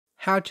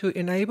How to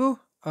enable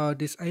or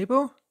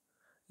disable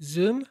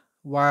zoom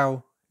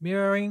while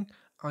mirroring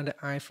on the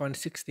iPhone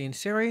 16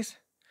 series.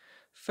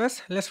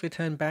 First, let's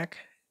return back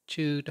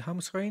to the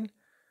home screen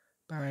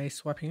by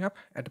swiping up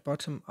at the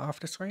bottom of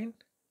the screen.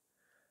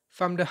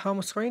 From the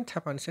home screen,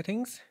 tap on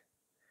Settings.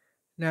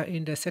 Now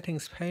in the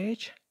Settings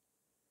page,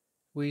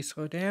 we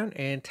scroll down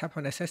and tap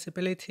on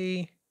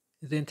Accessibility,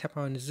 then tap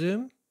on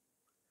Zoom.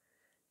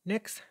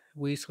 Next,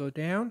 we scroll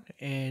down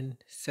and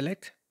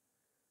select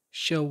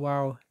Show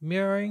while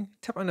mirroring.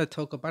 Tap on the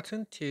toggle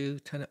button to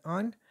turn it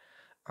on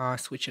or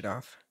switch it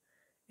off.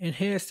 And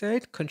here it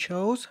says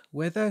controls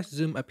whether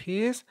zoom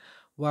appears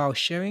while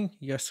sharing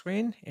your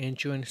screen and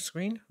during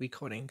screen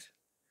recordings.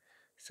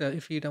 So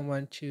if you don't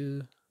want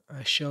to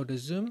show the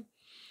zoom,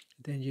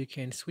 then you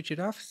can switch it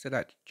off so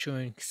that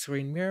during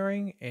screen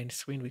mirroring and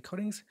screen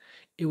recordings,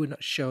 it will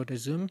not show the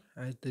zoom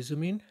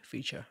in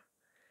feature.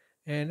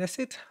 And that's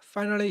it.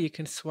 Finally, you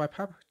can swipe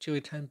up to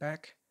return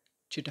back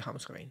to the home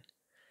screen.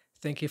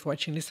 Thank you for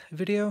watching this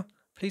video.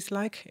 Please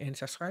like and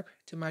subscribe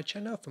to my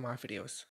channel for more videos.